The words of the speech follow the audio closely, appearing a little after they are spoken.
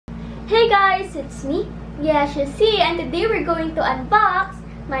Hey guys, it's me, Yesha, and today we're going to unbox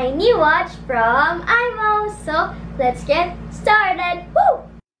my new watch from Imoo. So let's get started. Woo!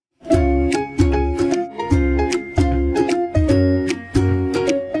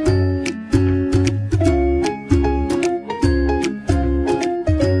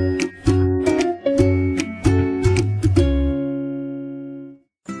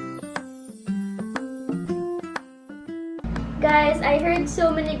 Guys, I heard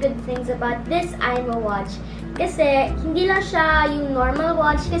so many good things about this Imoo watch. Kasi, hindi lang siya yung normal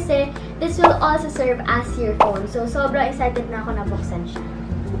watch kasi this will also serve as your phone. So, sobrang excited na ako na buksan siya.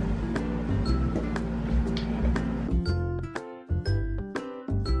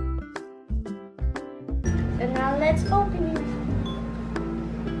 So now, let's open it.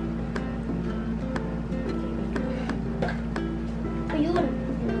 Ayun.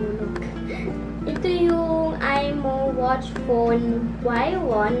 Ito yung Imoo watch phone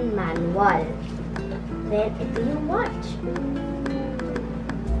Y1 manual. Then, ito yung watch.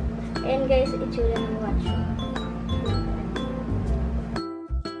 And guys, itsura ng watch.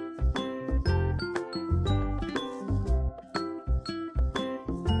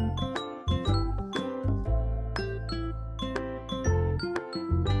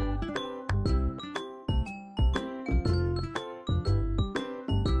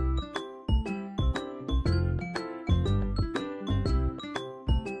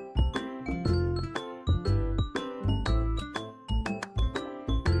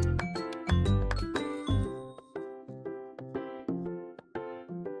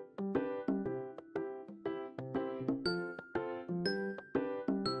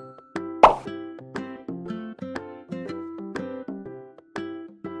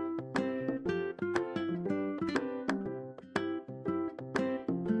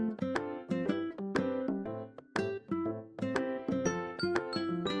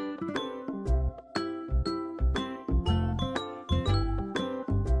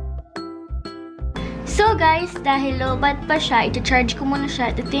 So guys, dahil low-bat pa siya, iti-charge ko muna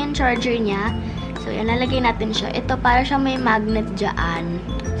siya. Ito yung charger niya. So yan, lalagay natin siya. Ito para siya may magnet dyan.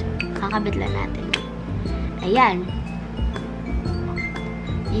 So, kakabit lang natin. Ayan.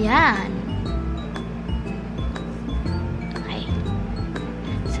 Ayan. Okay.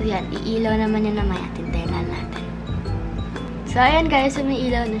 So yan, iilaw naman yun namaya. Tintayin natin. So ayan guys, so may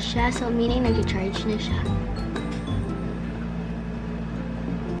ilaw na siya. So meaning nag-charge na siya.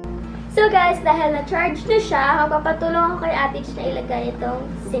 So guys, dahil na-charge na siya, papatulong ako kay Ate na ilagay itong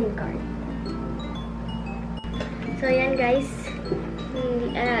SIM card. So yan guys,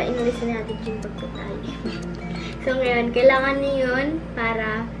 inalis na natin yung pagkatali. So ngayon, kailangan niyo yun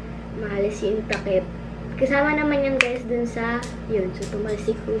para maalis yung takip. Kasama naman yan guys dun sa yun. So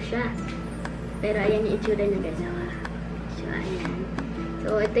tumalsik po siya. Pero ayan yung itsura niya guys. So ayan. So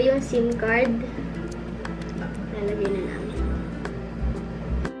ito yung SIM card. Lalagay na namin.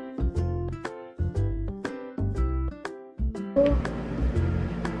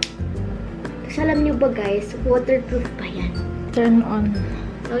 Tapos alam nyo ba guys, waterproof pa yan. Turn on.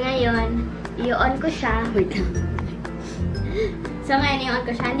 So ngayon, i-on ko siya. Wait lang. So ngayon, i-on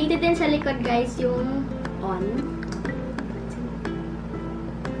ko siya. Dito din sa likod guys yung on.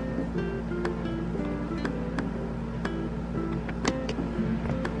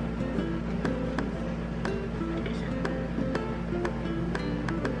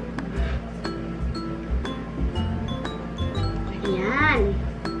 Ayan.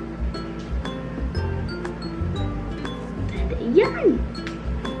 Ayan.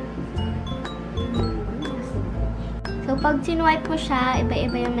 So, pag sinwipe mo siya,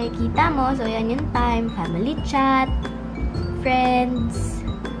 iba-iba yung nakikita mo. So, yan yung time, family chat, friends,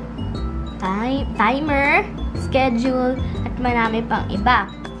 timer, schedule, at marami pang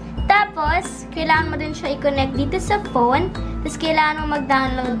iba. Tapos, kailangan mo din siya i-connect dito sa phone. Tapos, kailangan mo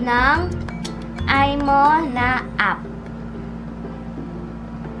mag-download ng Imoo na app.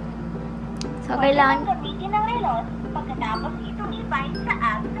 So, kailangan gamitin ang relos pagkatapos itong i-bind sa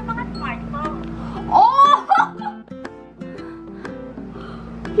app ng mga smartphone. Oh!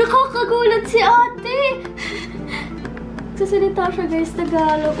 Nakakagulat si ate! Sasalita siya guys,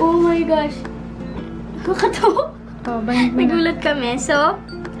 Tagalog. Oh my gosh. Nakakatawa. Oh, bind mo na. Nagulat kami. So,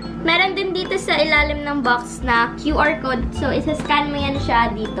 meron din dito sa ilalim ng box na QR code. So, isa-scan mo yan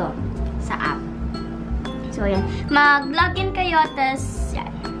siya dito sa app. So, yan. Mag-login kayo, tas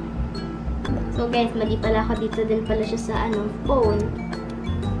yan. So, guys, mali pala ako. Dito din pala siya sa, phone.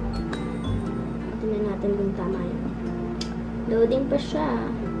 Tingnan natin kung tama yun. Loading pa siya.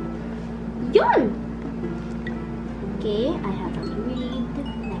 Yun! Okay, I have to read.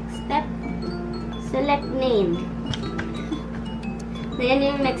 Next step. Select name. So, yan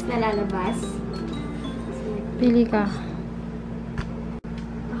yung next na lalabas. Pili ka.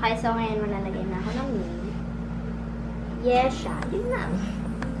 Okay, so ngayon malalagay na ako ng name. Yesha. Yun lang.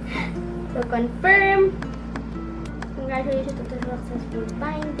 So, confirm. Congratulations to the successful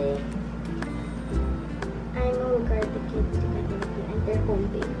binding. Imoo guard the kids to enter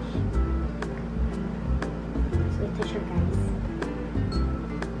homepage. So, ito siya, guys.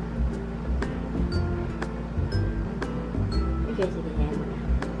 Okay, sige, kaya mo na.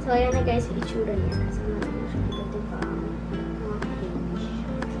 So, ayan na guys, yung itsura niya. So, marami siya dito, diba? Mga page.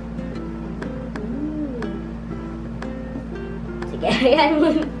 Sige, ayan mo.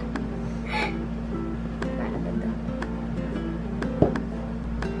 Paano ba ito?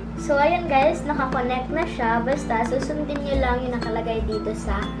 So, ayan guys, nakakonect na siya. Basta, susundin nyo lang yung nakalagay dito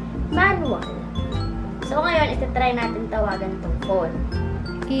sa manual. So, ngayon, itatry natin tawagan tong phone.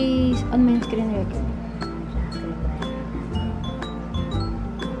 On my screen record.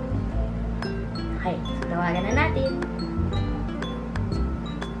 Okay, so tawagan na natin.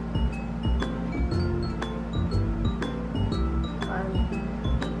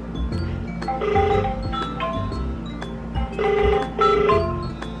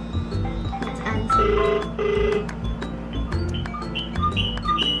 Let's answer.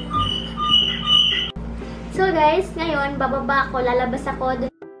 So guys, ngayon, bababa ako, lalabas ako.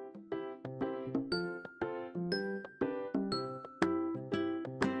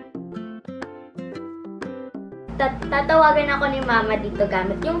 Tatawagan ako ni mama dito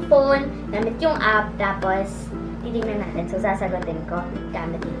gamit yung phone, gamit yung app, tapos titignan natin. So, sasagutin ko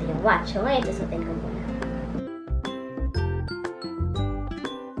gamit dito yung watch. So, ngayon, susutin ko muna.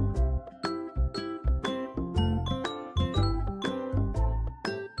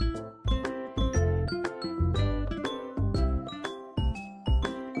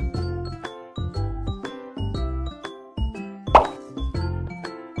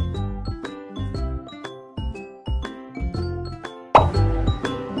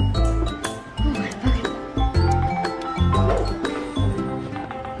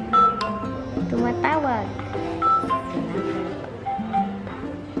 Tumatawag.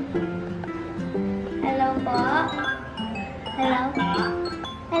 Hello po? Hello?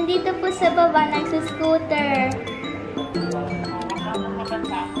 Nandito po sa baba, nagsuscooter.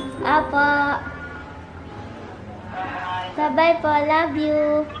 Apo. Bye-bye po, love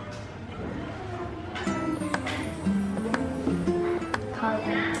you.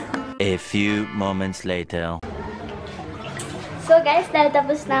 A few moments later. So guys, dahil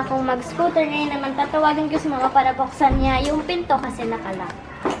tapos na akong mag-scooter, ngayon naman tatawagan ko si mama para buksan niya yung pinto kasi nakalock.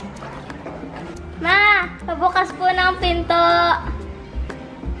 Ma! Pabukas po ng pinto!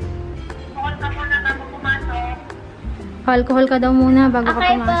 Alcohol ka daw muna bago ka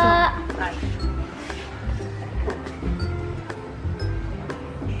Okay po! pumasok.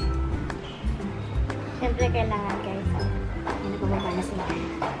 Siyempre kailangan guys. Hindi ko baba na sila.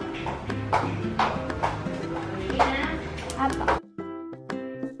 Apa.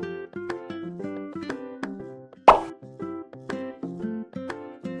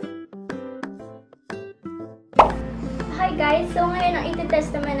 Hi guys! So ngayon ang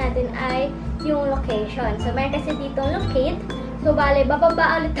iti-test naman natin ay yung location. So meron kasi dito locate. So bale,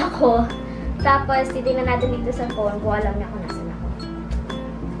 bababa ulit ako. Tapos titingnan natin dito sa phone kung alam niya kung nasan ako.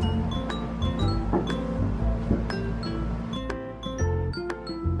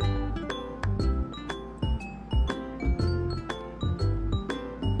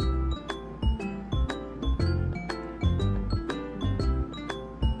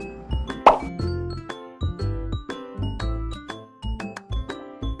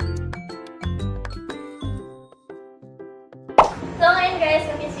 So ngayon guys,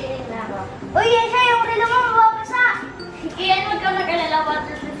 mag-swimming na ako. Uy, Yesha, yung relo mo mababasa! Iyan, huwag kang mag-alala,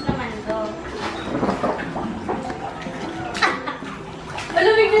 waterproof naman to.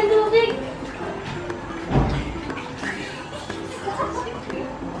 Malamig ng tubig!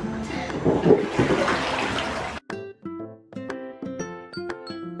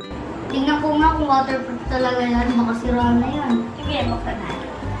 Tingnan ko nga kung waterproof talaga yan. Baka sira na yan. Sige, buksan na.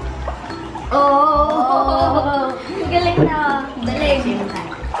 Oh! Galing na. Galing.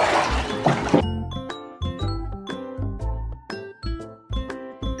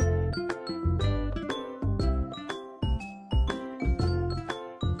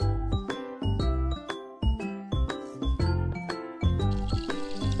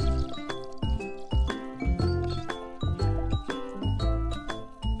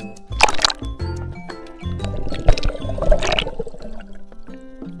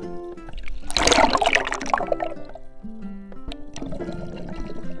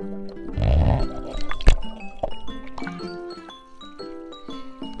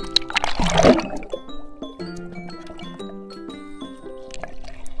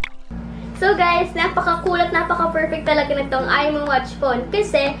 guys, napaka-cool at napaka-perfect talaga nitong Imoo watch phone.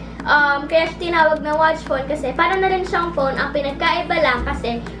 Kasi, kaya siya tinawag na watch phone kasi para na rin siyang phone. Ang pinagkaiba lang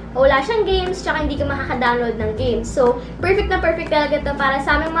kasi wala siyang games, tsaka hindi ka makaka-download ng games. So, perfect na perfect talaga ito para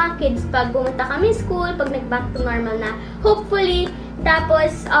sa aming mga kids pag pumunta kami school, pag nag-back to normal na. Hopefully,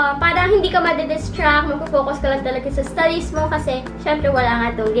 tapos, parang hindi ka madidistract, magpo-focus ka lang talaga sa studies mo kasi, syempre, wala nga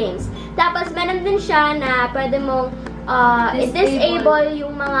itong games. Tapos, meron din siya na pwede mong i-disable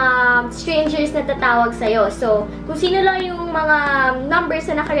yung mga strangers na tatawag sa'yo. So, kung sino lang yung mga numbers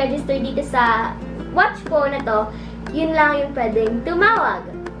na nakaregister dito sa watch phone na to, yun lang yung pwedeng tumawag.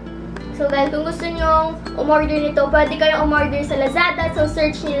 So guys, kung gusto nyong umorder nito, pwede kayong umorder sa Lazada. So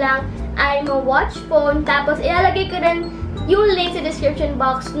search nyo lang Imoo watch phone. Tapos ilalagay ko rin yung link sa description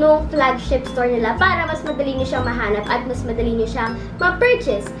box nung flagship store nila para mas madali nyo siyang mahanap at mas madali nyo siyang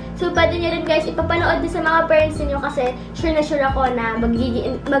ma-purchase. So pwede nyo rin guys ipapanood din sa mga parents niyo kasi sure na sure ako na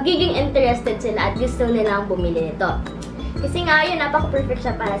magiging interested sila at gusto nilang bumili nito. Kasi nga, yun, napaka-perfect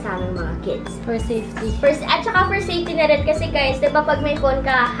siya para sa aming mga kids. For safety. At saka for safety na rin kasi guys, diba pag may phone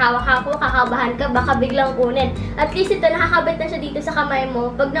ka, hawak-hawak, kakabahan ka, baka biglang kunin. At least ito, nakakabit na siya dito sa kamay mo.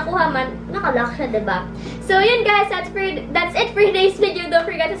 Pag nakuha man, nakalock siya, diba? So yun guys, that's it for today's video. Don't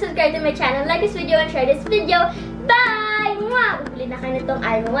forget to subscribe to my channel, like this video, and share this video. Bye! Mwah! Bumili na kayo nitong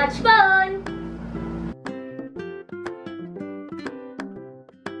Imoo watch phone!